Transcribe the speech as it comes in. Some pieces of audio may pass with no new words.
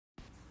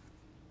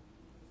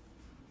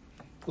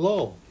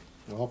Hello,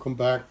 welcome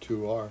back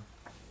to our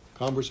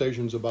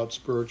conversations about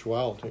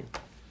spirituality.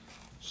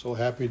 So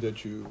happy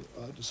that you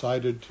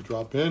decided to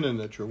drop in and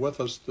that you're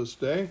with us this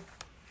day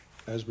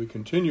as we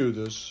continue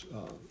this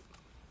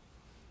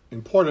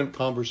important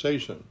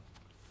conversation.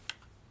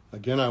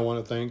 Again, I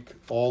want to thank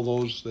all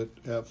those that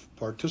have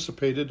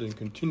participated and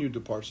continue to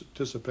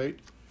participate.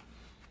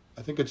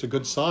 I think it's a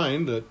good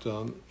sign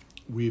that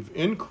we've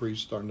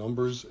increased our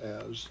numbers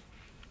as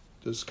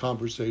this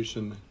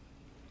conversation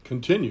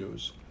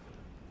continues,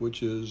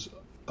 which is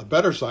a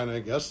better sign, I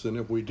guess, than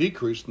if we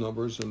decreased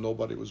numbers and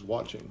nobody was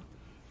watching.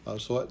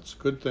 So that's a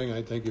good thing.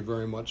 I thank you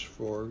very much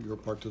for your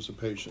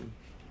participation.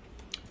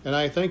 And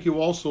I thank you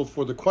also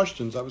for the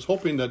questions. I was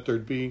hoping that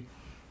there'd be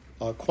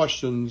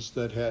questions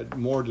that had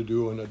more to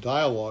do in a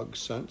dialogue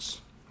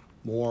sense,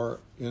 more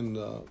in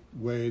the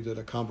way that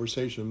a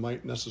conversation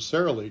might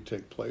necessarily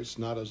take place,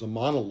 not as a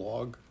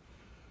monologue,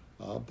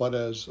 but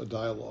as a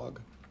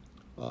dialogue.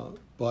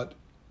 But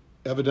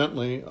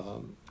evidently,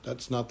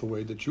 that's not the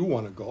way that you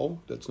want to go.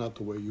 That's not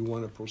the way you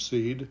want to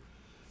proceed.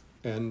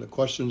 And the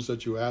questions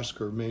that you ask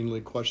are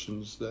mainly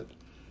questions that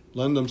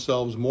lend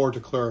themselves more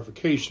to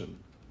clarification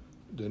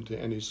than to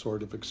any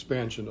sort of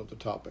expansion of the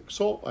topic.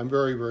 So I'm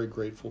very, very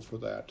grateful for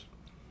that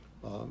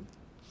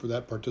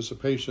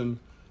participation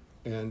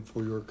and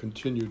for your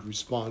continued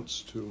response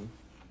to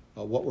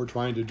what we're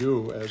trying to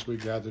do as we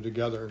gather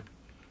together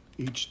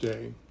each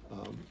day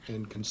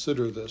and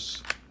consider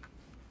this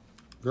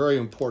very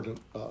important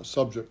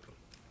subject.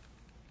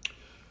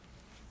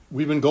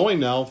 We've been going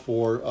now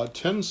for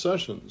 10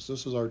 sessions.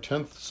 This is our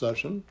 10th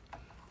session,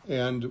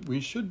 and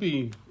we should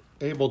be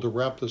able to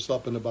wrap this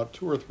up in about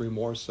 2 or 3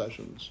 more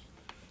sessions.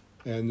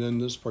 And then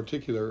this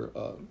particular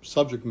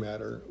subject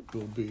matter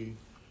will be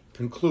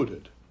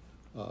concluded.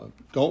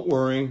 Don't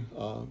worry,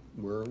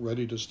 we're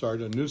ready to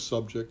start a new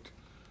subject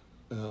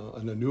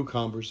and a new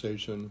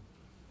conversation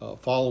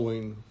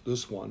following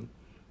this one.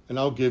 And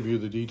I'll give you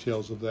the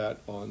details of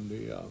that on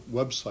the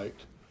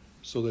website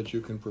so that you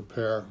can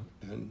prepare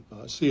and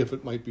see if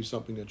it might be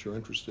something that you're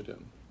interested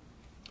in.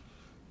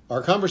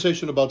 Our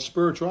conversation about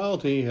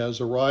spirituality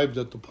has arrived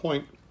at the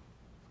point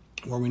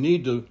where we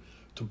need to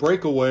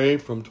break away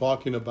from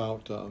talking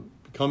about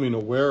becoming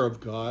aware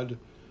of God.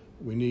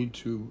 We need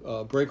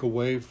to break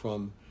away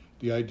from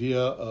the idea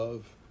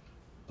of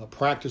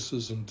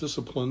practices and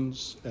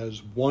disciplines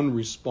as one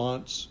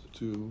response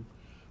to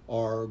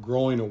our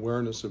growing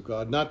awareness of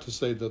God. Not to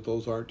say that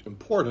those aren't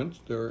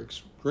important, they're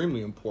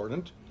extremely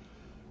important,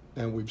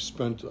 and we've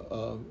spent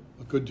a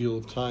good deal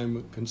of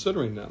time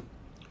considering them.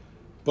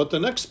 But the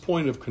next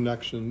point of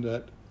connection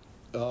that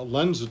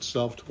lends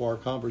itself to our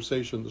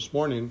conversation this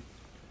morning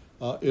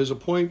is a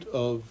point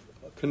of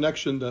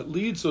connection that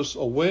leads us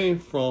away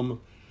from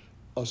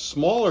a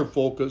smaller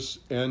focus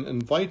and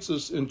invites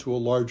us into a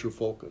larger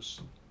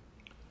focus.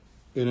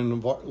 It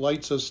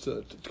invites us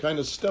to kind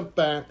of step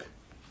back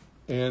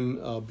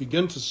and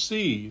begin to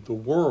see the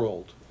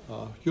world,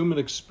 human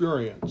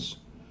experience,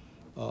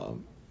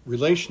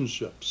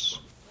 relationships,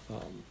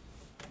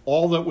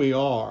 all that we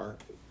are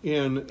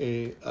in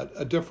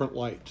a different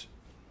light.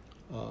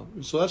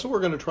 So that's what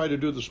we're going to try to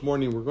do this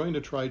morning. We're going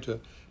to try to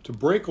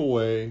break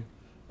away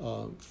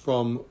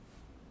from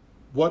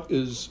what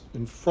is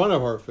in front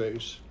of our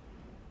face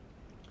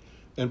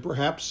and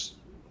perhaps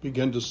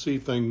begin to see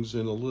things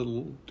in a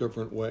little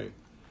different way.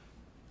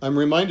 I'm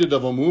reminded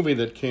of a movie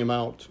that came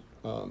out,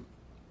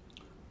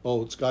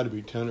 it's got to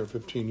be 10 or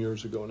 15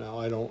 years ago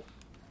now.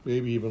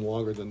 Maybe even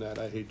longer than that,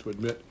 I hate to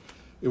admit.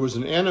 It was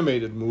an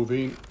animated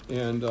movie,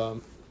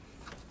 and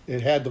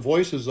it had the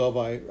voices of,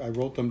 I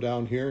wrote them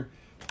down here,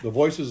 the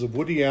voices of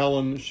Woody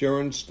Allen,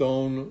 Sharon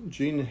Stone,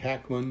 Gene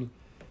Hackman,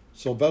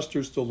 Sylvester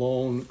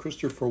Stallone,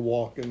 Christopher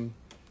Walken,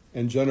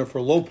 and Jennifer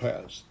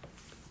Lopez.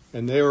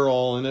 And they were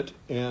all in it,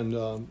 and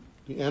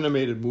the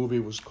animated movie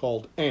was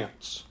called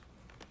Ants.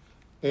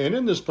 And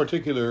in this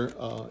particular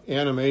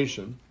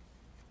animation,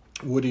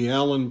 Woody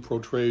Allen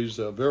portrays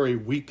a very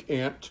weak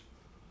ant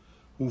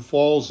who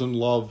falls in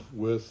love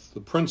with the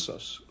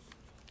princess.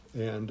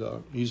 And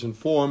he's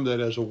informed that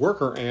as a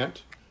worker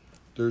ant,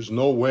 there's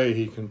no way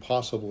he can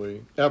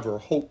possibly ever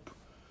hope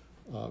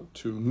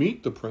to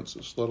meet the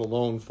princess, let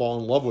alone fall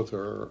in love with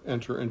her or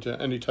enter into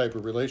any type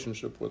of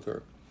relationship with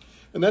her.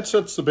 And that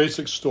sets the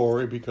basic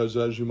story because,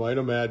 as you might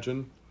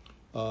imagine,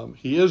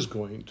 he is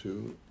going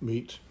to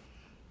meet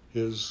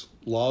his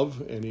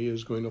love and he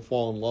is going to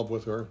fall in love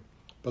with her.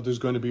 But there's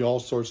going to be all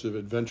sorts of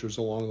adventures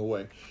along the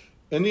way.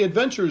 And the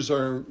adventures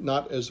are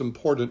not as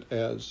important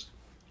as,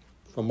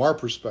 from our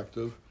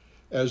perspective,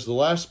 as the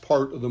last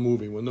part of the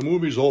movie. When the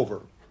movie's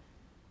over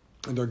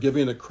and they're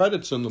giving the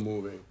credits in the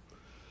movie,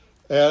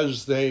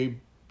 as they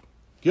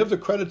give the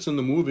credits in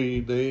the movie,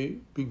 they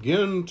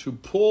begin to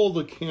pull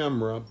the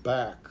camera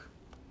back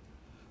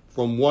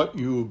from what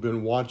you've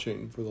been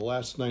watching for the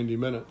last 90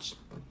 minutes.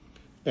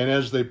 And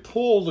as they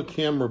pull the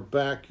camera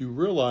back, you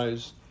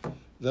realize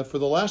that for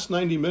the last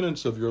 90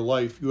 minutes of your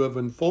life, you have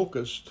been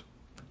focused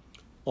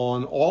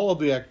on all of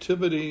the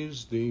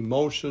activities, the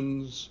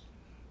emotions,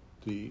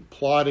 the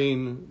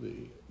plotting,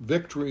 the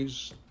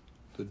victories,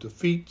 the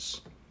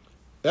defeats,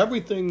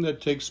 everything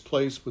that takes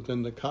place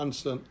within the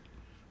concept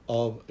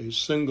of a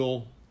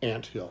single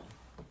anthill,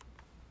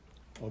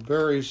 a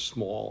very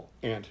small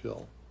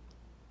anthill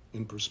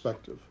in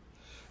perspective.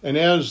 And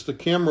as the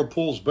camera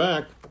pulls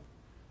back,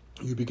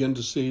 you begin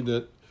to see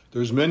that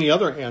there's many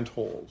other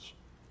antholes.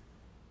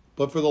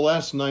 But for the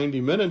last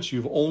 90 minutes,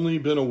 you've only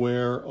been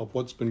aware of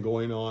what's been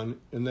going on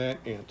in that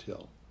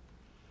anthill.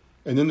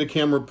 And then the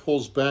camera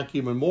pulls back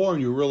even more,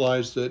 and you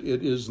realize that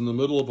it is in the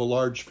middle of a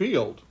large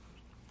field.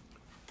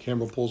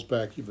 Camera pulls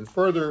back even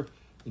further,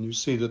 and you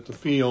see that the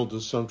field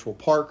is Central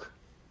Park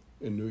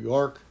in New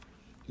York.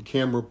 The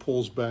camera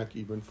pulls back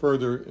even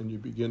further, and you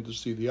begin to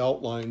see the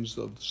outlines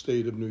of the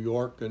state of New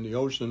York and the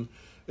ocean.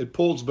 It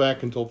pulls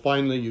back until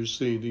finally you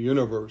see the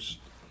universe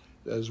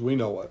as we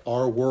know it,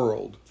 our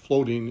world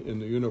floating in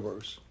the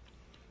universe.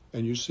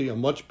 And you see a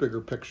much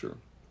bigger picture.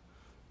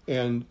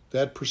 And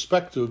that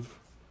perspective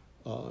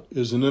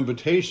is an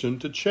invitation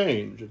to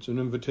change. It's an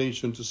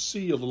invitation to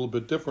see a little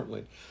bit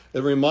differently.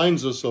 It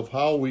reminds us of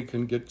how we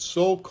can get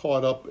so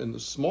caught up in the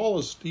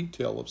smallest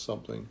detail of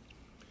something.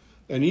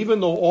 And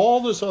even though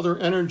all this other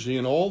energy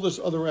and all this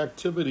other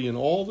activity and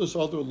all this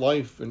other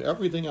life and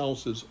everything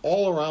else is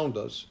all around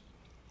us,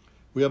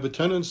 we have a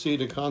tendency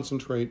to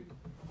concentrate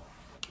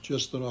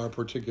just on our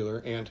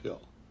particular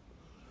anthill.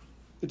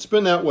 It's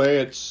been that way.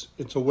 It's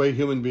a way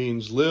human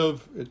beings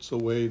live. It's a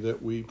way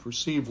that we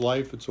perceive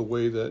life. It's a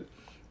way that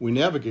we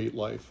navigate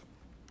life.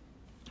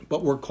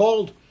 But we're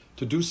called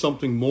to do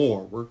something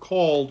more. We're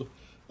called,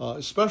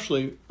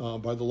 especially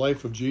by the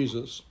life of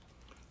Jesus,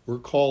 we're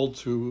called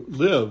to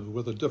live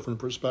with a different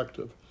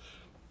perspective.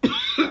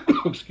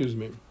 Excuse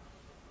me.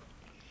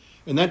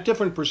 And that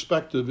different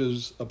perspective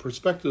is a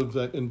perspective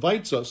that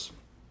invites us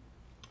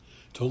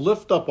to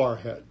lift up our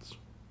heads,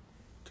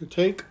 to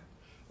take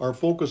our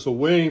focus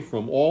away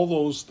from all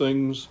those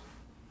things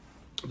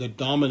that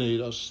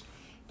dominate us,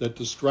 that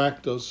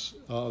distract us,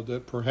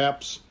 that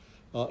perhaps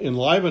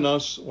enliven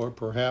us or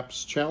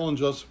perhaps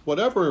challenge us,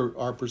 whatever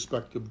our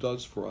perspective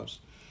does for us.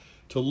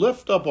 To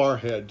lift up our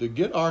head, to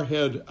get our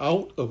head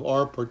out of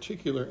our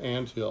particular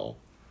anthill,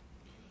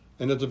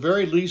 and at the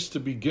very least to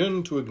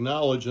begin to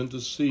acknowledge and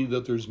to see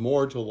that there's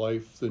more to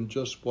life than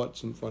just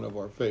what's in front of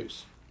our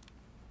face.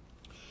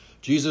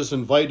 Jesus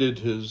invited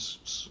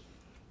his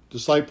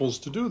disciples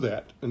to do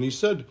that. And he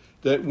said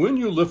that when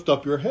you lift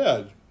up your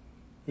head,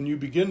 when you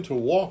begin to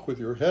walk with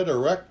your head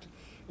erect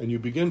and you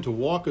begin to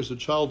walk as a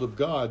child of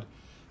God,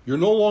 you're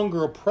no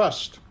longer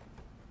oppressed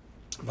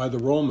by the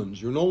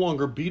Romans. You're no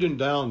longer beaten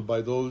down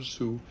by those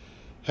who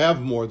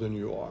have more than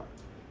you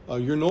are.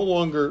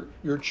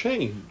 You're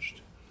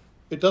changed.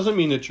 It doesn't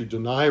mean that you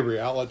deny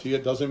reality.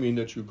 It doesn't mean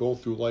that you go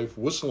through life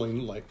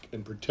whistling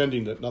and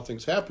pretending that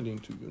nothing's happening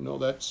to you. No,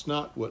 that's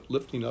not what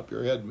lifting up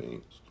your head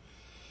means.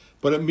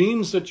 But it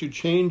means that you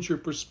change your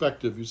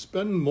perspective. You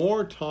spend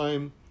more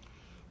time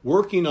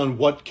working on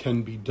what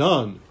can be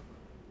done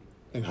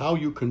and how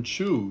you can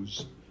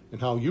choose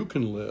and how you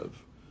can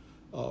live,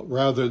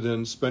 rather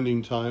than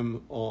spending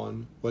time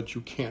on what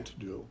you can't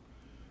do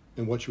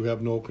and what you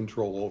have no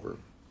control over.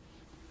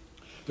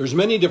 There's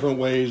many different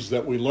ways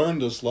that we learn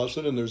this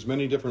lesson, and there's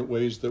many different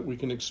ways that we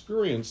can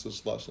experience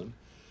this lesson.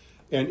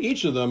 And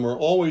each of them are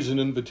always an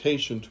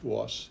invitation to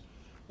us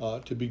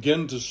to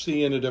begin to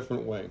see in a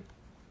different way.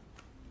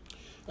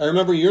 I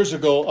remember years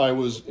ago I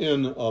was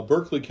in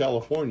Berkeley,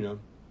 California,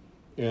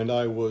 and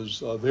I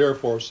was there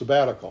for a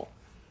sabbatical.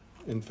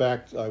 In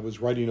fact, I was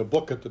writing a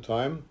book at the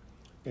time,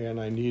 and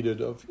I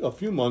needed a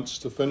few months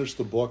to finish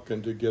the book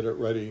and to get it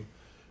ready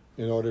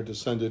in order to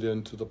send it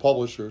in to the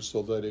publisher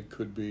so that it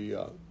could be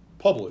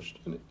published.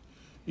 And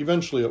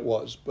eventually it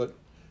was. But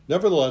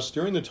nevertheless,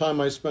 during the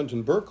time I spent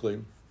in Berkeley,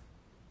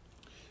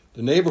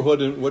 the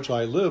neighborhood in which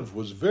I lived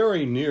was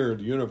very near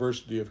the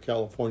University of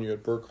California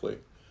at Berkeley,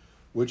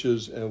 which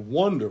is a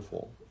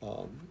wonderful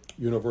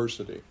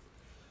university.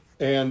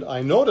 And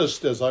I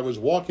noticed as I was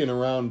walking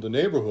around the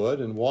neighborhood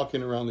and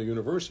walking around the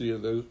university,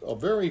 a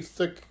very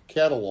thick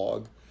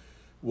catalog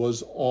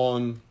was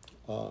on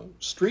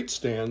street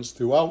stands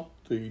throughout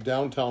the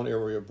downtown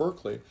area of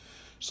Berkeley.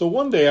 So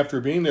one day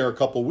after being there a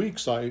couple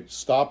weeks, I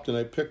stopped and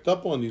I picked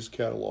up on these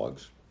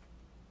catalogs.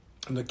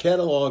 And the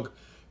catalog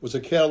was a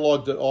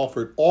catalog that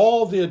offered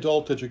all the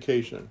adult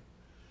education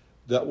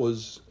that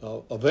was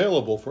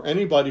available for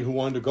anybody who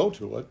wanted to go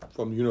to it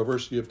from the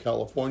University of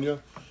California,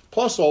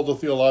 plus all the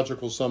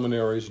theological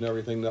seminaries and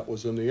everything that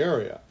was in the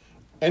area.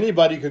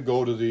 Anybody could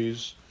go to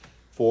these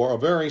for a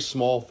very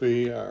small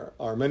fee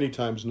or many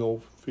times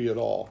no fee at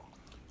all.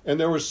 And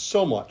there was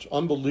so much,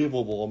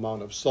 unbelievable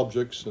amount of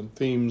subjects and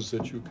themes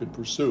that you could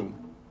pursue.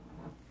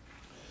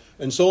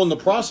 And so in the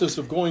process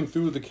of going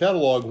through the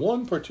catalog,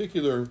 one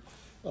particular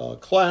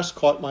class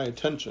caught my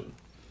attention.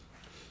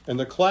 And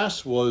the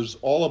class was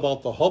all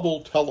about the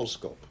Hubble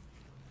telescope.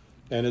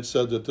 And it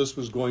said that this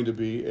was going to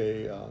be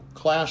a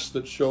class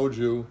that showed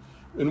you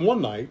in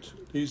one night.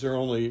 These are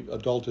only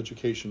adult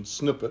education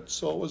snippets,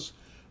 so it was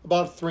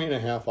about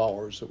 3.5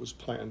 hours it was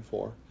planned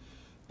for.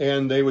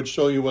 And they would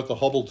show you what the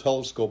Hubble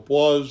telescope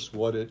was,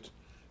 what it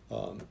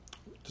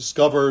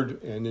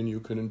discovered, and then you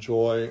can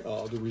enjoy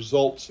the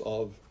results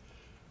of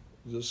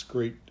this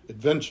great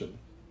invention.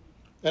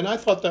 And I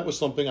thought that was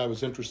something I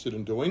was interested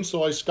in doing,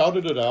 so I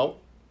scouted it out.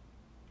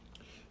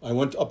 I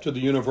went up to the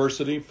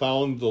university,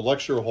 found the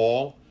lecture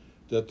hall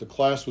that the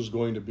class was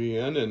going to be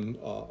in, and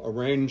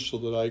arranged so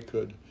that I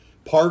could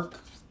park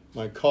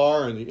my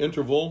car in the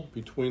interval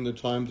between the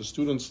time the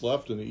students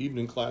left and the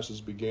evening classes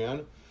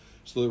began.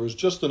 So there was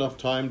just enough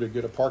time to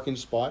get a parking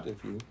spot.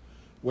 If you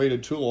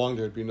waited too long,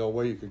 there'd be no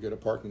way you could get a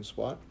parking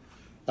spot.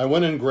 I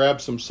went and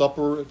grabbed some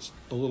supper. It's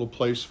a little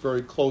place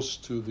very close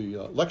to the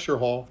lecture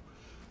hall.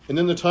 And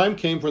then the time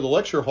came for the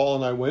lecture hall,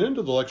 and I went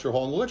into the lecture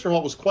hall, and the lecture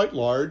hall was quite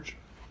large.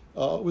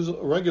 It was a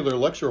regular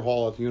lecture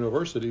hall at the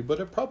university, but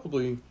it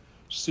probably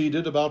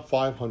seated about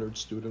 500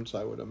 students,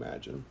 I would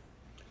imagine.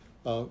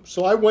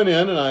 So I went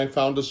in and I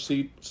found a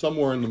seat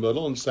somewhere in the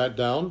middle and sat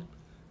down.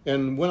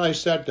 And when I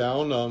sat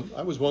down,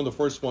 I was one of the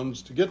first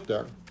ones to get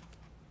there.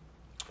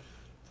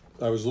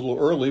 I was a little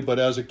early, but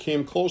as it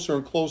came closer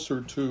and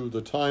closer to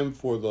the time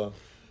for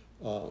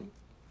the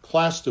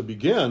class to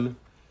begin,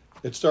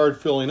 it started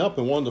filling up.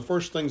 And one of the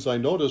first things I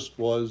noticed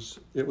was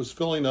it was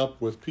filling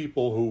up with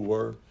people who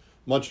were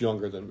much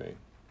younger than me,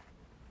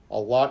 a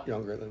lot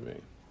younger than me.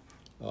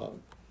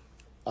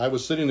 I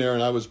was sitting there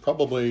and I was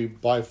probably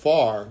by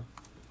far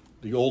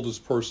the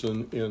oldest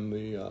person in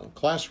the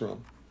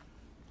classroom.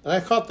 And I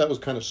thought that was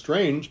kind of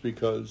strange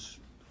because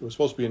it was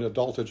supposed to be an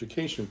adult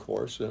education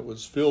course and it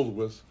was filled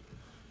with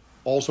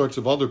all sorts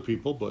of other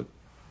people, but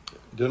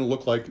it didn't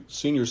look like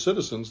senior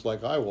citizens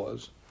like I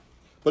was.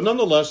 But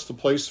nonetheless, the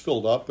place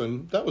filled up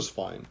and that was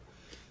fine.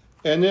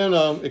 And then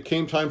it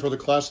came time for the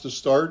class to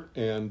start,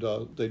 and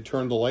they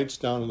turned the lights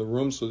down in the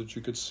room so that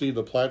you could see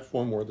the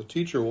platform where the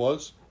teacher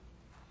was.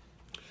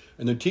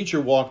 And the teacher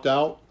walked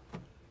out.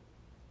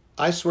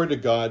 I swear to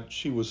God,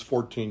 she was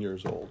 14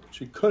 years old.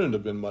 She couldn't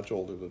have been much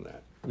older than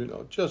that. You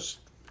know, just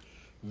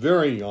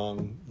very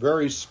young,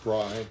 very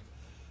spry.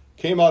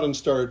 Came out and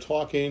started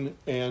talking,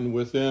 and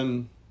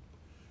within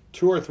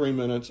 2 or 3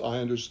 minutes, I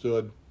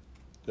understood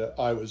that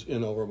I was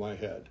in over my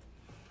head.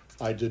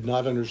 I did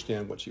not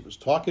understand what she was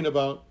talking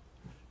about.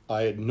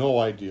 I had no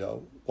idea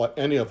what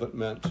any of it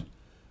meant.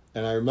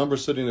 And I remember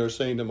sitting there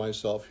saying to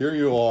myself, here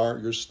you are,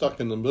 you're stuck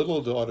in the middle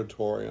of the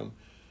auditorium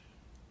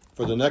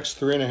for the next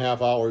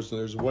 3.5 hours, and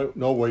there's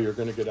no way you're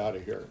going to get out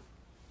of here.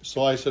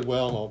 So I said,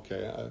 well,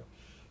 okay,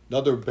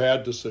 another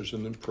bad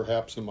decision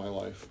perhaps in my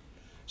life.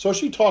 So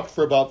she talked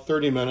for about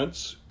 30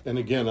 minutes, and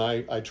again,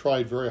 I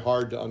tried very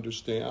hard to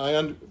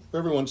understand.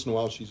 Every once in a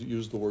while she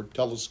used the word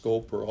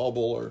telescope or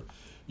Hubble or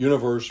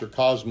universe or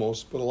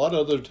cosmos, but a lot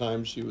of other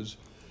times she was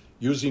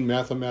using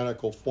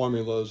mathematical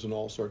formulas and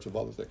all sorts of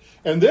other things.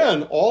 And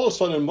then, all of a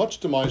sudden, much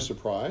to my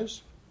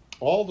surprise,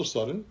 all of a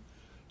sudden,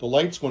 the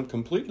lights went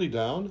completely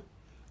down,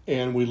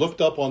 and we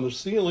looked up on the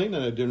ceiling,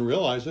 and I didn't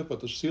realize it, but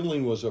the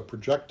ceiling was a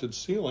projected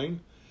ceiling,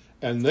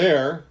 and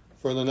there,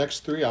 for the next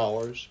 3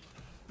 hours,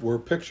 were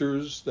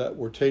pictures that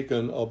were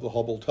taken of the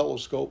Hubble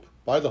telescope,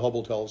 by the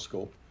Hubble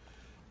telescope,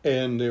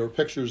 and they were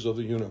pictures of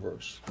the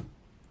universe,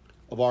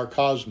 of our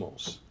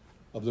cosmos,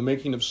 of the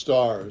making of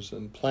stars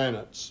and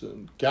planets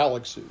and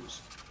galaxies.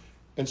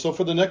 And so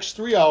for the next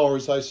 3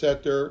 hours, I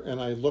sat there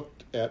and I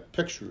looked at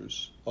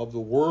pictures of the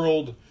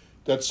world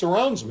that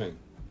surrounds me,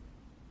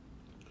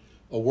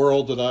 a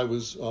world that I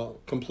was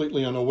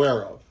completely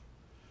unaware of.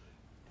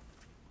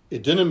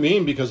 It didn't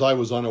mean because I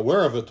was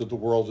unaware of it that the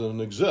world didn't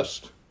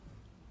exist.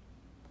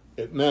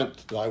 It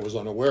meant that I was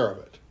unaware of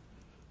it.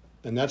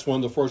 And that's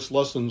one of the first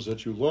lessons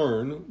that you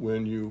learn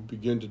when you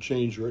begin to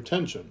change your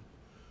attention.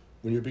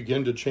 When you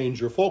begin to change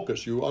your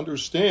focus, you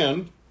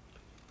understand,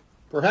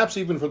 perhaps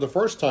even for the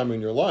first time in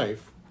your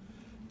life,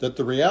 that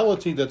the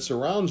reality that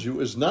surrounds you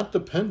is not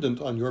dependent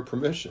on your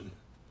permission.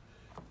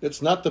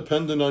 It's not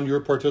dependent on your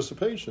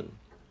participation.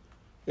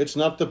 It's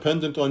not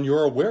dependent on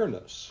your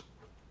awareness.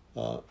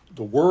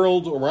 The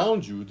world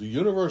around you, the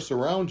universe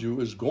around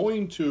you, is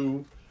going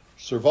to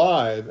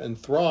survive and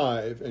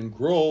thrive and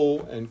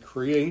grow and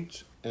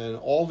create and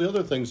all the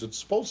other things it's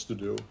supposed to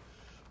do,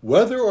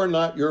 whether or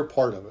not you're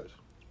part of it.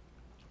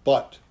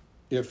 But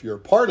if you're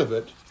part of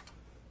it,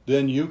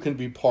 then you can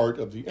be part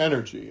of the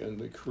energy and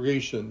the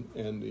creation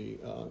and the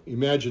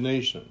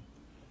imagination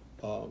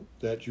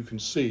that you can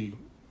see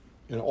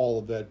in all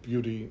of that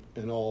beauty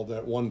and all of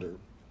that wonder.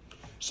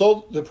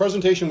 So the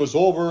presentation was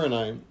over, and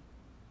I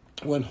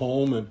went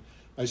home, and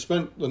I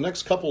spent the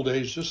next couple of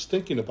days just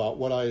thinking about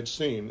what I had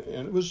seen,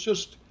 and it was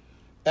just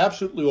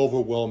absolutely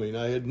overwhelming.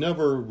 I had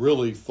never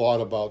really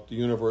thought about the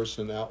universe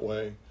in that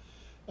way.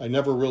 I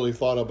never really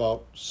thought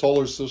about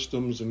solar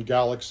systems and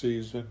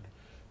galaxies and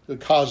the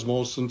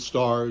cosmos and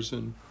stars.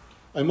 And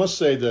I must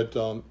say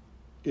that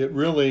it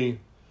really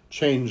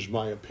changed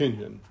my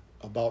opinion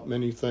about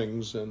many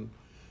things and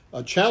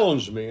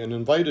challenged me and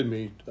invited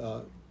me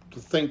to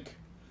think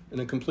in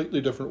a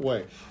completely different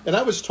way. And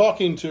I was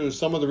talking to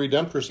some of the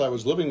Redemptorists I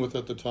was living with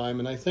at the time,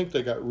 and I think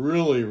they got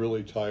really,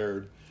 really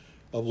tired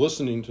of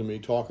listening to me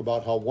talk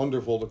about how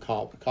wonderful the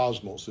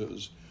cosmos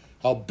is,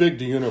 how big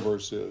the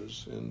universe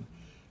is, and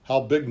how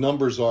big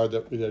numbers are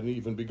that we hadn't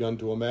even begun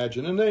to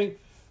imagine. And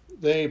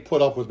they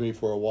put up with me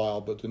for a while,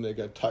 but then they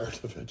got tired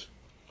of it.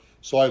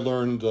 So I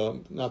learned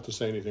not to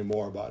say anything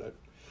more about it.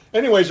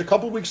 Anyways, a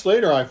couple weeks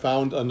later, I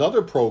found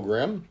another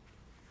program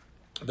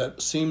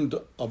that seemed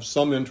of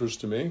some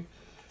interest to me,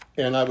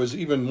 and I was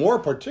even more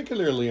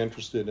particularly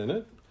interested in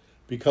it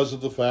because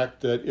of the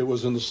fact that it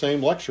was in the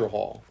same lecture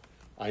hall.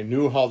 I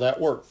knew how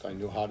that worked. I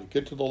knew how to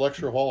get to the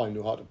lecture hall. I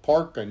knew how to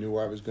park. I knew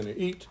where I was going to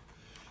eat.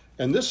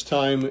 And this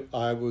time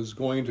I was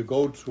going to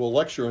go to a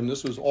lecture, and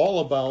this was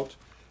all about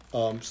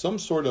some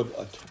sort of,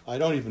 I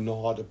don't even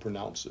know how to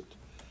pronounce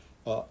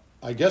it.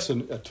 I guess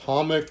an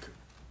atomic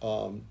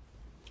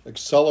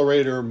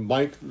accelerator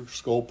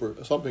microscope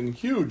or something,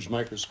 huge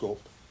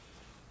microscope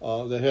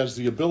that has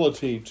the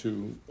ability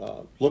to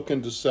look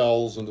into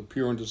cells and to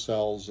peer into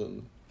cells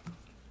and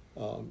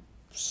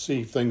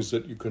see things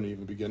that you couldn't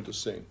even begin to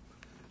see.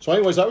 So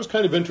anyways, I was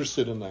kind of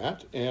interested in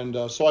that. And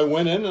so I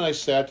went in and I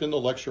sat in the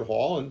lecture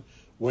hall and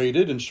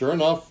waited. And sure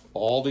enough,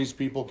 all these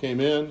people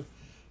came in.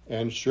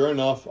 And sure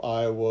enough,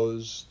 I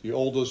was the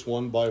oldest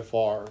one by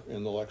far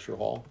in the lecture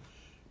hall.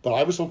 But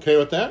I was okay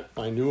with that.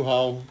 I knew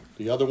how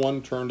the other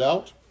one turned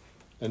out.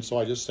 And so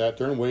I just sat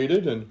there and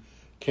waited. And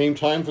came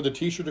time for the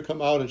teacher to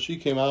come out, and she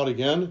came out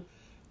again.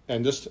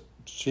 And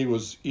she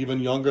was even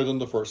younger than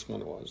the first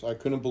one was. I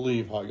couldn't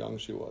believe how young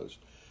she was.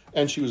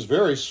 And she was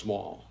very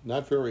small,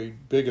 not very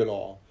big at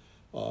all.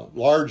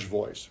 Large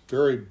voice,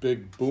 very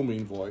big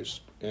booming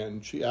voice.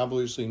 And she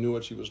obviously knew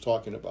what she was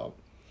talking about.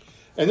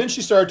 And then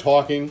she started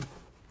talking,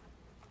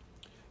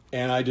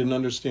 and I didn't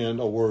understand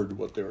a word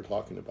what they were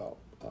talking about.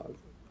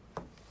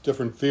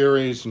 Different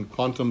theories and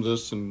quantum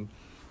this and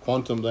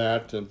quantum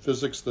that and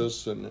physics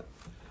this.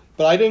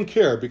 But I didn't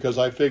care because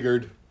I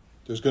figured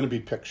there's going to be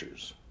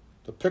pictures.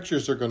 The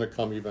pictures are going to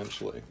come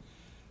eventually.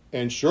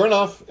 And sure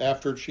enough,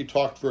 after she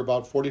talked for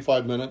about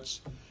 45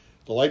 minutes,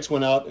 the lights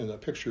went out and the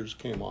pictures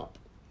came up.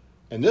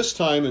 And this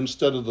time,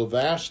 instead of the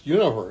vast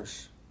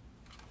universe,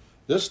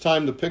 this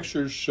time the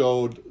pictures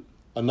showed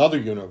another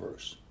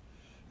universe.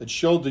 It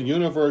showed the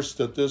universe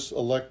that this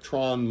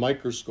electron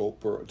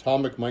microscope or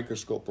atomic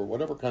microscope or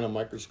whatever kind of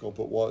microscope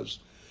it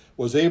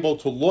was able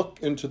to look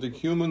into the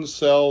human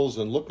cells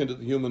and look into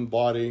the human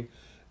body,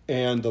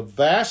 and the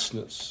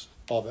vastness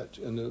of it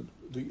and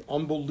the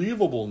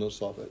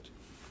unbelievableness of it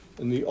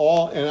and the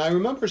awe. And I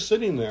remember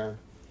sitting there,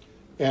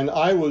 and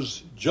I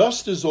was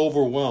just as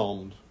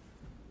overwhelmed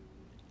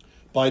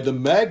by the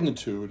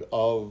magnitude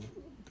of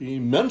the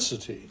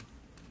immensity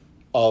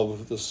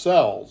of the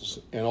cells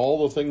and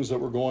all the things that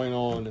were going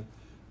on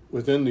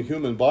within the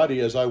human body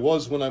as I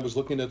was when I was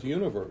looking at the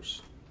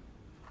universe.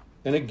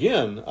 And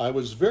again, I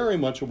was very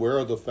much aware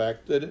of the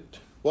fact that it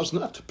was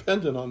not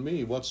dependent on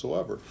me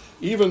whatsoever.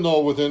 Even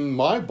though within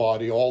my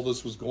body all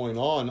this was going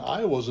on,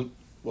 I wasn't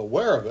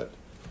aware of it,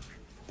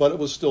 but it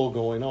was still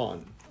going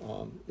on.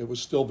 It was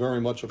still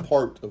very much a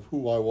part of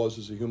who I was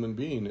as a human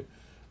being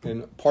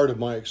and part of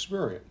my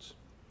experience.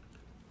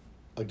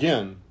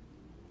 Again,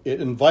 it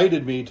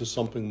invited me to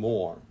something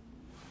more.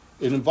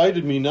 It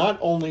invited me not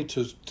only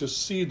to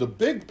see the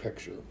big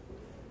picture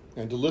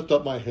and to lift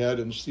up my head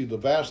and see the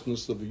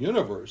vastness of the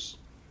universe,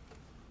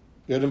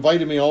 it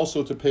invited me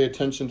also to pay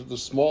attention to the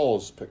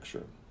smallest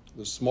picture,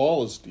 the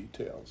smallest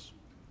details.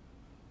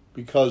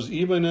 Because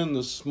even in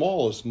the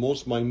smallest,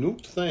 most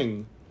minute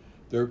thing,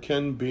 there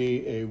can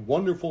be a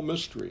wonderful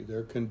mystery.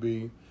 There can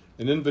be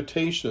an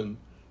invitation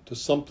to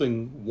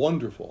something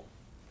wonderful.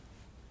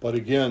 But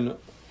again,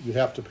 you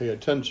have to pay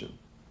attention.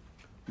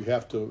 You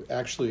have to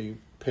actually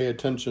pay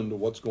attention to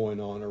what's going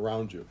on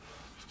around you.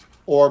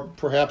 Or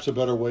perhaps a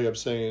better way of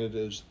saying it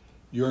is,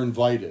 you're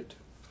invited.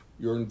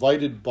 You're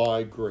invited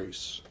by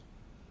grace.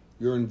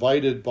 You're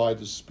invited by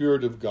the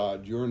Spirit of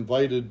God. You're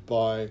invited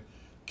by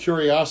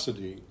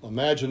curiosity,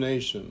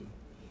 imagination,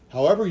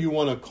 however you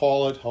want to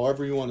call it,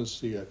 however you want to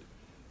see it.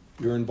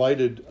 You're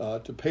invited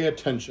to pay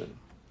attention,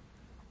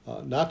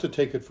 not to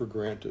take it for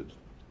granted.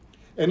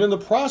 And in the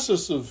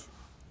process of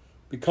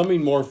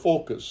becoming more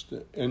focused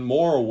and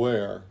more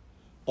aware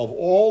of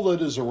all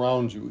that is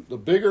around you, the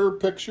bigger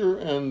picture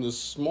and the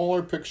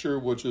smaller picture,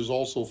 which is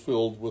also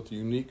filled with the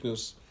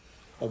uniqueness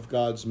of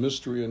God's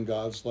mystery and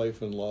God's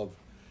life and love,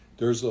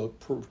 there's a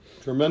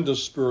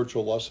tremendous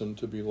spiritual lesson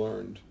to be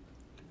learned.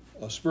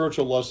 A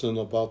spiritual lesson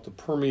about the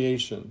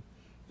permeation,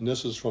 and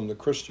this is from the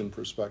Christian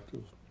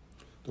perspective,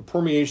 the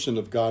permeation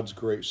of God's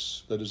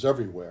grace that is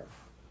everywhere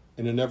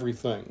and in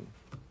everything.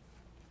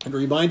 It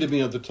reminded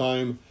me of the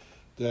time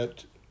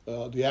that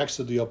the Acts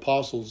of the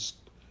Apostles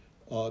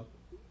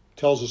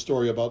tells a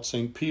story about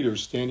St. Peter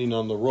standing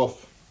on the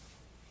roof,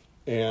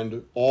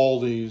 and all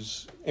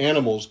these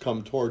animals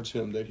come towards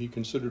him that he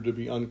considered to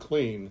be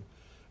unclean,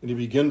 and he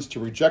begins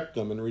to reject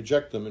them and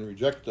reject them and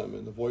reject them,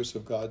 and the voice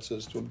of God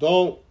says to him,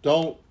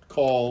 don't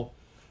call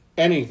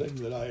anything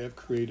that I have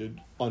created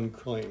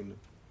unclean.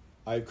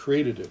 I have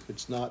created it.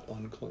 It's not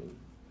unclean.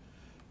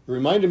 It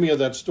reminded me of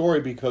that story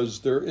because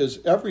there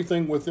is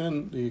everything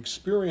within the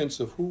experience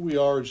of who we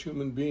are as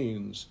human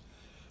beings.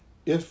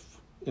 If,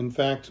 in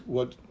fact,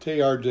 what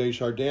Teilhard de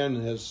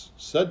Chardin has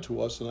said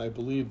to us, and I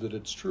believe that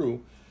it's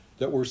true,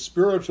 that we're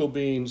spiritual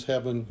beings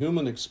having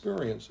human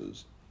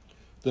experiences,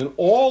 then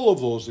all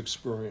of those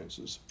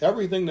experiences,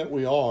 everything that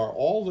we are,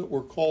 all that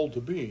we're called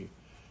to be,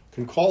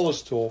 can call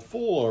us to a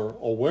fuller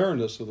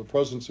awareness of the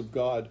presence of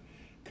God,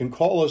 can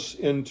call us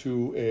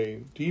into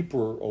a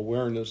deeper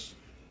awareness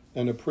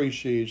and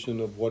appreciation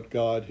of what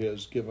God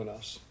has given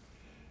us.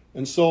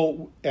 And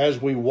so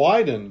as we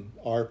widen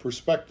our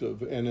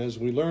perspective and as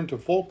we learn to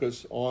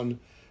focus on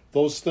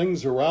those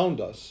things around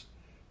us,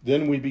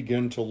 then we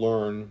begin to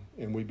learn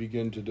and we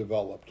begin to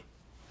develop.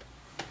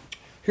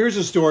 Here's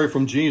a story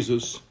from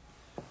Jesus.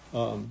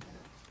 And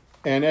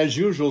as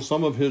usual,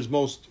 some of his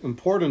most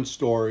important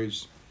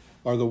stories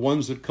are the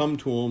ones that come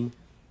to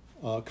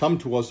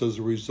us as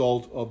a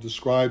result of the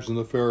scribes and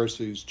the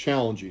Pharisees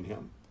challenging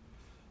him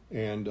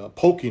and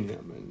poking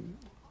him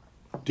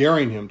and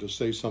daring him to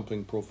say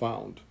something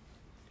profound.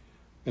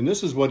 And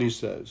this is what he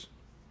says: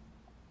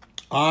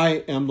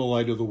 I am the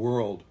light of the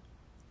world,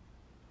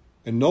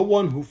 and no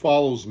one who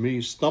follows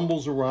me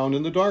stumbles around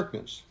in the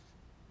darkness.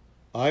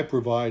 I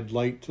provide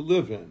light to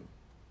live in.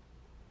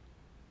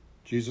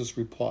 Jesus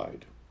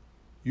replied,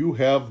 you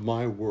have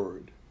my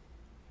word,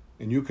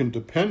 and you can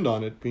depend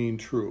on it being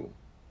true.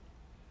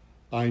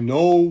 I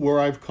know where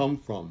I've come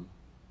from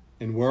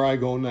and where I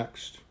go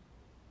next.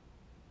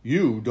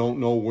 You don't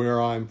know where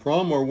I'm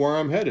from or where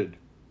I'm headed.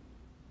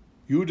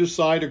 You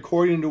decide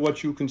according to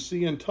what you can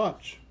see and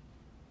touch.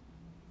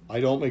 I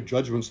don't make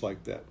judgments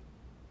like that.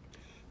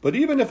 But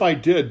even if I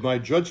did, my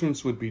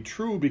judgments would be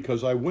true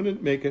because I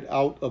wouldn't make it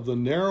out of the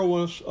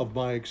narrowness of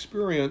my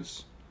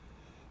experience,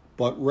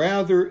 but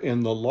rather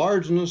in the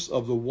largeness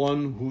of the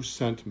one who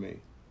sent me,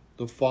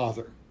 the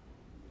Father,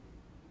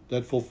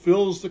 that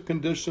fulfills the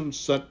conditions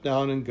set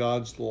down in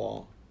God's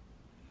law.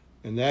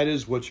 And that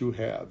is what you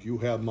have. You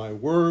have my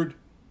word,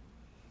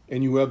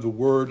 and you have the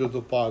word of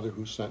the Father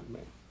who sent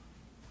me.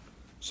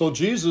 So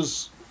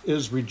Jesus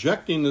is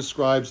rejecting the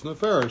scribes and the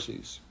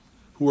Pharisees,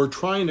 who are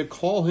trying to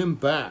call him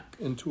back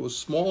into a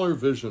smaller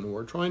vision, who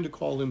are trying to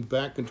call him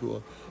back into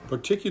a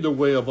particular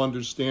way of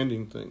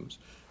understanding things,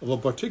 of a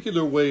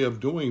particular way of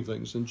doing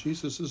things. And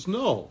Jesus says,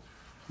 no,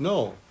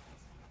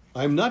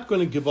 I'm not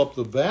going to give up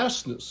the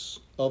vastness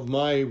of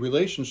my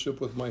relationship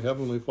with my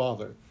Heavenly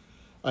Father.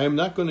 I am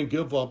not going to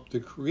give up the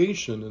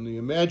creation and the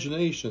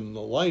imagination,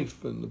 the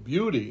life and the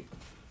beauty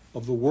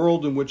of the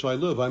world in which I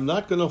live. I'm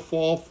not going to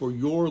fall for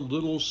your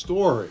little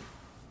story.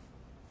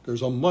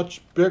 There's a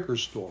much bigger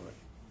story,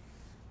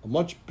 a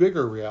much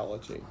bigger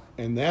reality,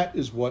 and that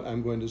is what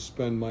I'm going to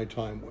spend my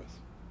time with.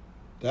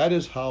 That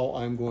is how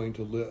I'm going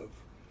to live,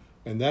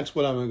 and that's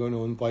what I'm going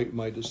to invite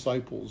my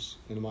disciples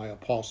and my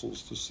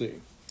apostles to see.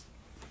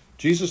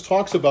 Jesus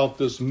talks about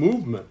this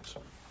movement.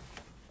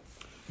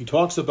 He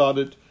talks about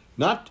it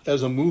not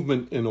as a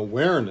movement in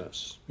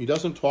awareness. He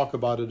doesn't talk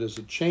about it as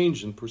a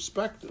change in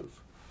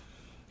perspective.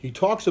 He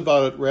talks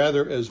about it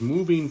rather as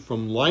moving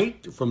from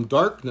light, from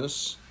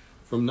darkness,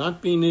 from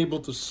not being able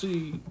to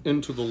see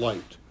into the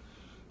light.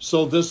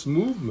 So this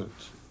movement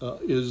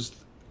is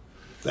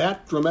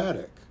that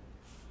dramatic.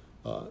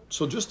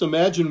 So just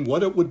imagine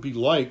what it would be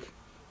like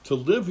to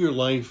live your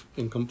life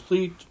in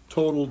complete,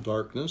 total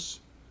darkness.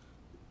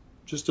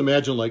 Just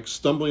imagine like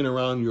stumbling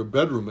around your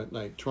bedroom at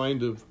night, trying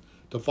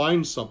to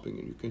find something,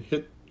 and you can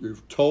hit your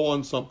toe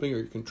on something, or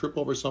you can trip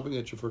over something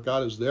that you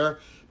forgot is there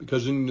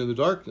because you're in the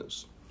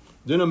darkness.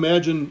 Then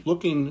imagine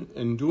looking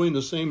and doing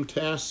the same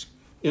task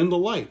in the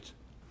light.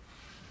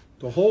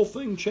 The whole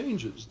thing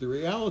changes. The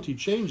reality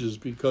changes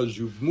because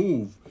you've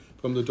moved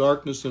from the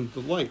darkness into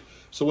the light.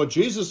 So what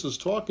Jesus is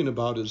talking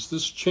about is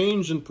this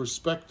change in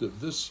perspective,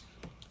 this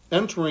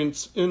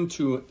entrance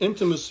into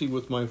intimacy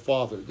with my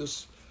Father,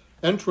 this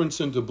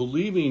entrance into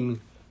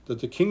believing that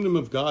the kingdom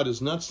of God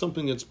is not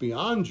something that's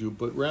beyond you,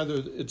 but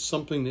rather it's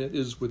something that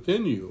is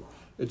within you.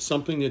 It's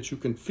something that you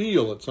can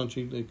feel. It's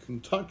something that you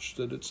can touch,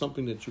 that it's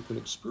something that you can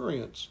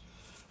experience.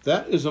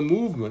 That is a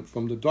movement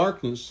from the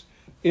darkness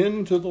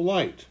into the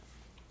light.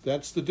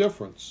 That's the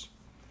difference.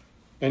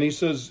 And he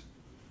says,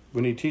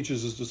 when he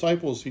teaches his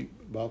disciples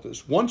about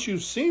this, once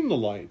you've seen the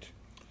light,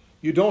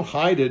 you don't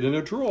hide it in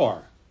a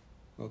drawer.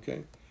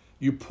 Okay?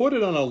 You put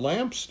it on a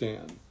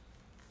lampstand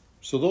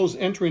so those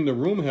entering the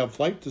room have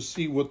light to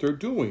see what they're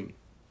doing.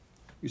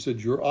 He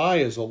said, your eye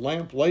is a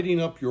lamp lighting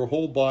up your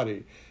whole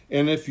body.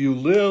 And if you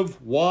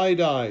live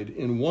wide-eyed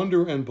in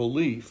wonder and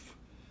belief,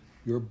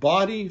 your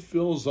body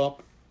fills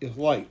up with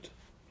light.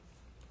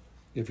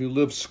 If you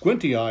live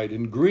squinty-eyed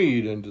in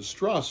greed and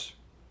distrust,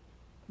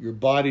 your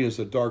body is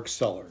a dark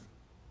cellar.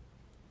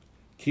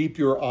 Keep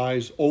your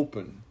eyes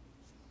open,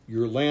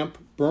 your lamp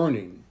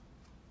burning,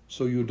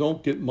 so you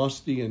don't get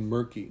musty and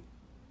murky.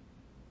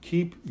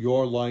 Keep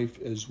your life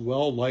as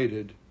well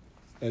lighted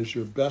as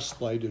your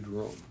best lighted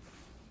room.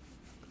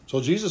 So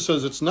Jesus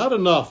says it's not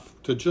enough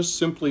to just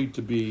simply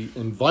to be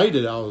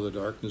invited out of the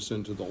darkness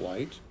into the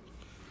light.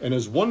 And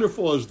as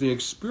wonderful as the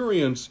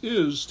experience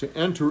is to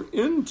enter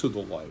into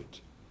the light,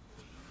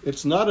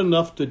 it's not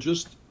enough to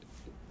just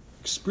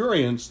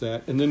experience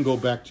that and then go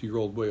back to your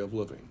old way of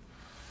living.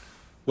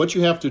 What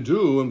you have to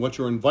do, and what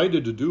you're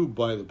invited to do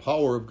by the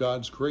power of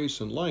God's grace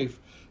and life,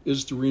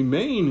 is to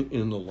remain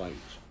in the light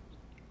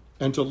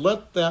and to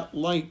let that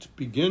light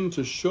begin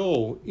to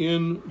show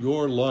in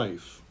your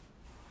life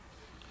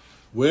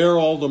where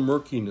all the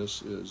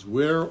murkiness is,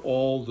 where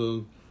all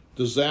the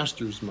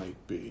disasters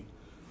might be,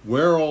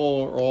 where are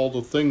all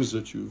the things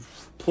that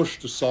you've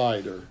pushed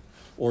aside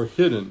or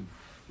hidden,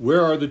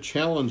 where are the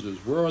challenges,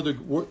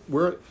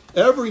 where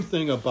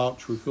everything about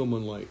true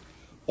human light,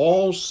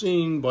 all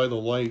seen by the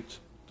light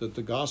that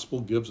the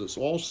gospel gives us,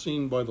 all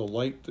seen by the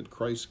light that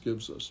Christ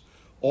gives us,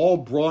 all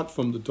brought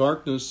from the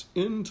darkness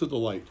into the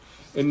light,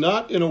 and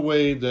not in a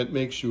way that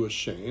makes you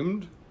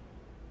ashamed,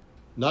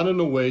 not in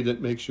a way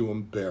that makes you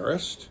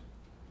embarrassed,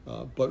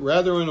 but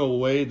rather in a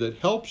way that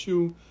helps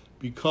you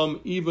become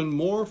even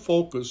more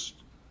focused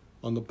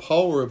on the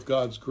power of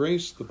God's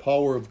grace, the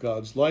power of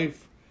God's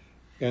life,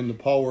 and the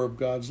power of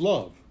God's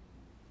love.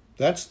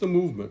 That's the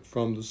movement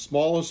from the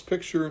smallest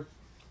picture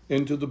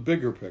into the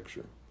bigger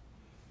picture.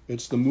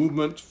 It's the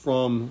movement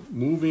from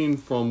moving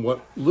from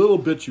what little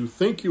bit you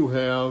think you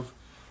have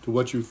to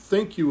what you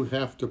think you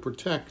have to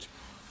protect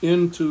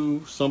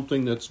into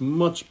something that's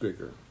much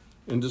bigger,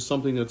 into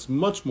something that's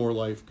much more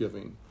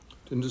life-giving,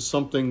 into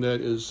something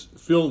that is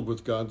filled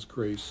with God's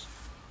grace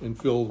and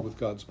filled with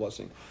God's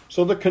blessing.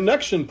 So the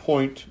connection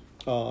point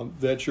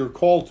that you're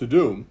called to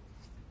do,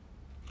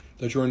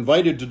 that you're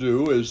invited to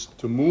do, is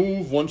to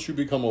move once you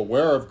become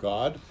aware of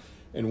God,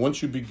 and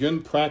once you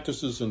begin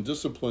practices and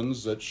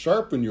disciplines that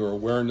sharpen your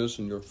awareness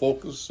and your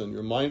focus and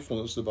your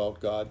mindfulness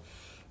about God.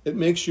 It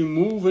makes you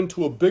move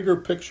into a bigger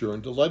picture,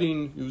 into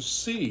letting you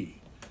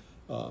see.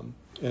 And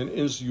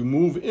as you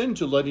move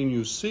into letting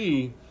you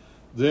see,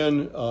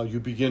 then you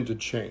begin to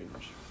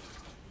change.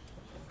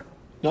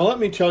 Now let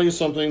me tell you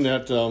something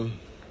that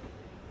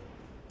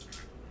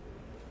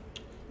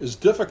is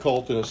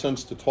difficult in a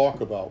sense to talk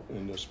about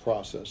in this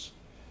process.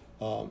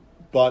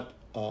 But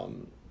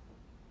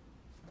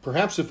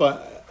perhaps if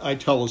I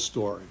tell a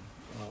story,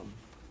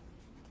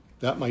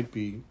 that might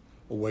be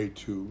a way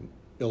to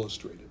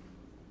illustrate it.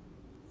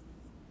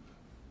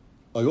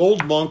 An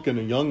old monk and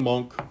a young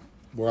monk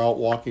were out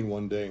walking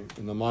one day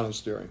in the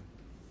monastery.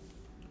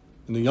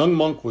 And the young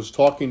monk was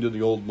talking to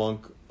the old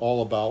monk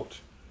all about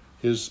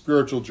his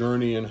spiritual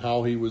journey and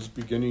how he was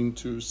beginning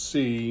to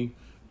see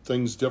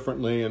things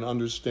differently and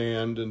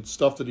understand, and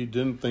stuff that he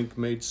didn't think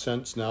made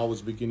sense now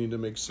was beginning to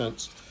make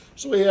sense.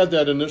 So he had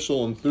that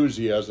initial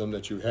enthusiasm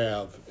that you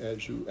have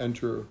as you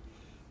enter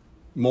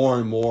more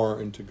and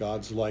more into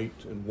God's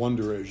light and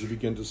wonder as you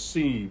begin to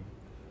see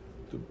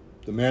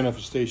the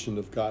manifestation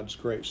of God's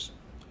grace.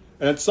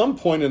 And at some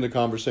point in the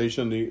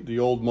conversation, the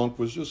old monk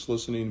was just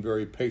listening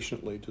very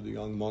patiently to the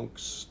young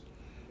monk's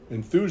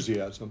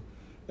enthusiasm.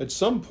 At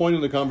some point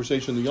in the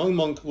conversation, the young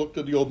monk looked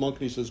at the old monk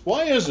and he says,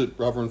 "Why is it,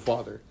 Reverend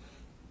Father,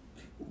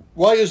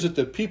 why is it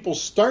that people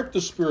start the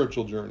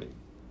spiritual journey?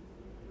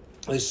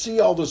 They see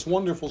all this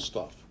wonderful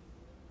stuff,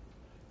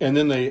 and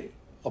then they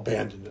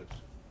abandon it.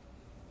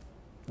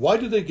 Why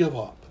do they give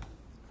up?"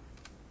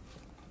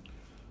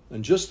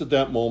 And just at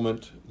that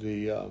moment,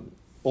 the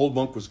old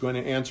monk was going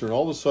to answer, and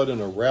all of a sudden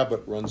a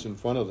rabbit runs in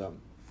front of them.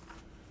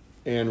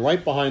 And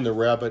right behind the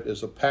rabbit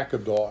is a pack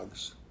of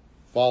dogs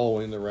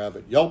following the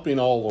rabbit, yelping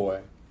all the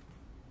way.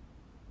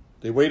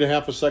 They wait a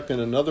half a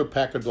second, another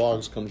pack of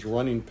dogs comes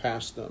running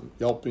past them,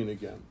 yelping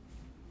again.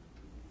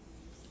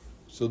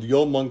 So the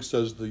old monk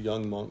says to the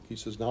young monk, he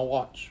says, "Now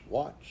watch,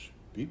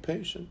 be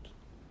patient,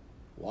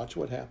 watch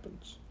what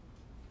happens."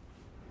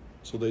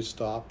 So they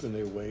stop and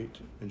they wait.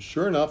 And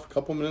sure enough, a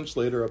couple minutes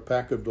later, a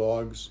pack of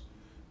dogs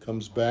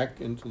comes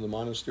back into the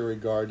monastery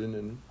garden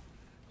and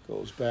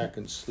goes back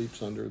and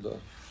sleeps under the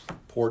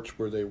porch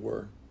where they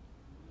were.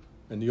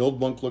 And the old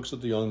monk looks at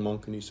the young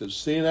monk and he says,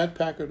 "See that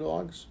pack of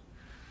dogs?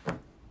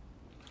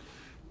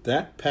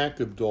 That pack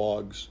of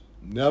dogs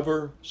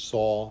never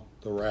saw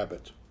the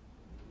rabbit.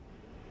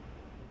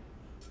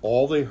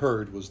 All they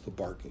heard was the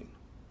barking.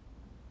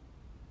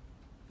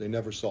 They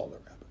never saw the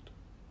rabbit."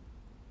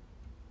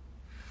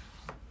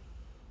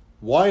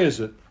 Why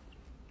is it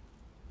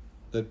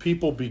that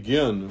people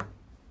begin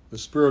the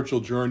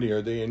spiritual journey,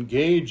 or they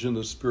engage in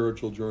the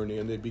spiritual journey,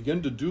 and they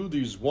begin to do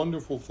these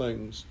wonderful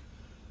things?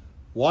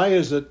 Why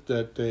is it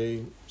that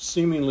they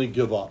seemingly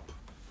give up,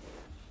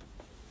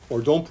 or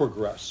don't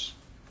progress,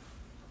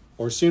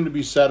 or seem to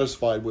be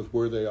satisfied with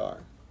where they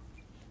are?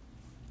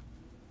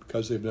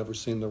 Because they've never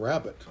seen the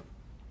rabbit.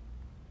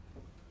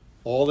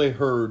 All they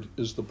heard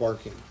is the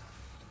barking.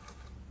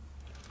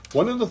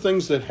 One of the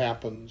things that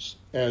happens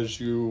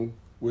as you,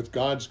 with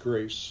God's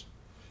grace,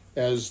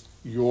 as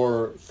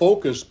your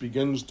focus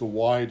begins to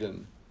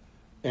widen,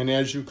 and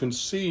as you can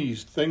see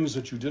things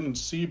that you didn't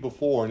see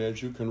before, and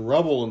as you can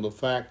revel in the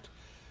fact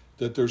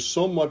that there's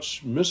so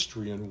much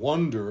mystery and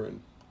wonder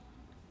and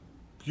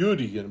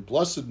beauty and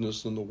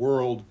blessedness in the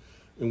world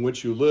in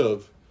which you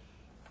live,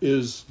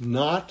 is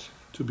not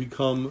to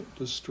become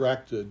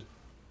distracted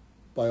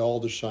by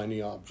all the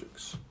shiny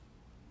objects.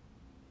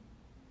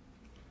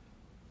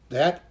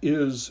 That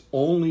is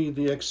only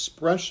the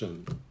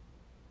expression,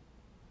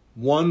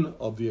 one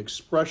of the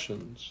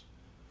expressions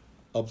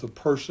of the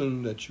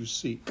person that you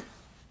seek.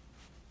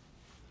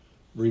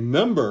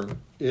 Remember,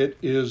 it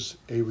is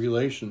a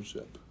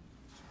relationship.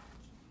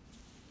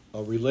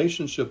 a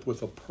relationship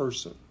with a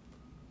person.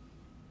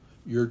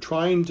 You're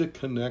trying to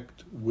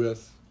connect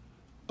with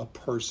a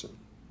person,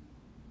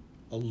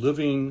 a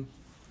living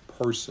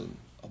person,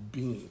 a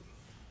being.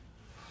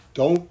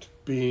 Don't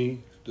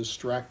be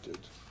distracted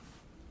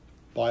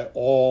by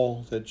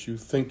all that you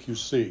think you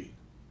see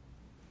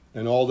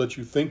and all that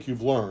you think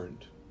you've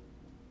learned.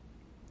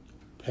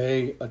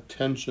 Pay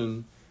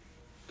attention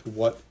to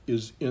what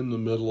is in the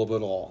middle of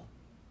it all.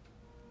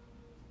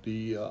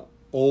 The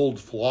old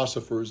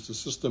philosophers, the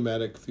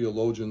systematic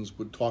theologians,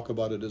 would talk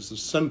about it as the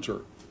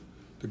center,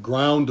 the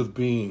ground of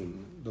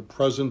being, the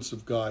presence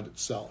of God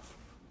itself.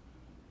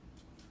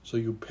 So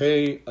you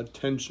pay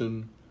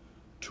attention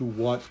to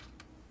what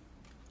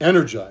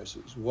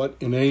energizes, what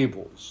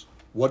enables,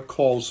 what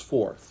calls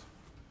forth,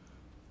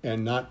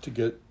 and not to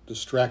get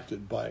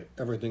distracted by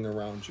everything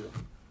around you.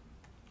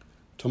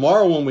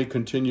 Tomorrow when we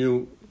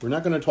continue, we're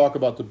not going to talk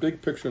about the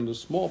big picture and the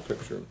small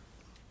picture.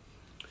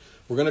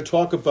 We're going to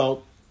talk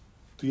about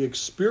the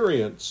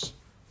experience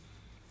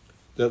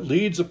that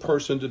leads a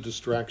person to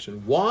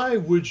distraction. Why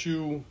would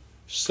you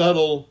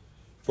settle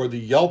for the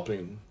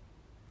yelping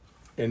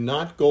and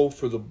not go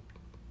for the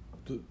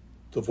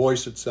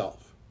voice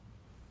itself?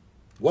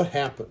 What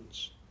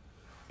happens?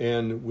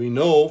 And we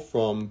know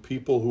from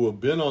people who have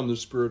been on the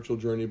spiritual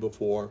journey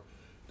before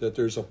that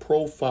there's a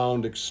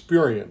profound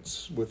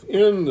experience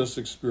within this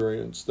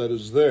experience that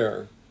is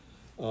there,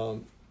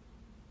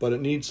 but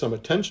it needs some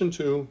attention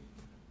to,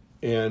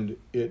 and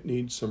it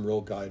needs some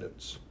real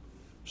guidance.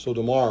 So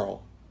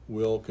tomorrow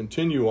we'll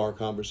continue our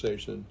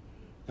conversation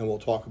and we'll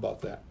talk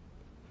about that.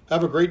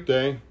 Have a great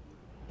day,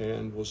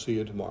 and we'll see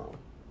you tomorrow.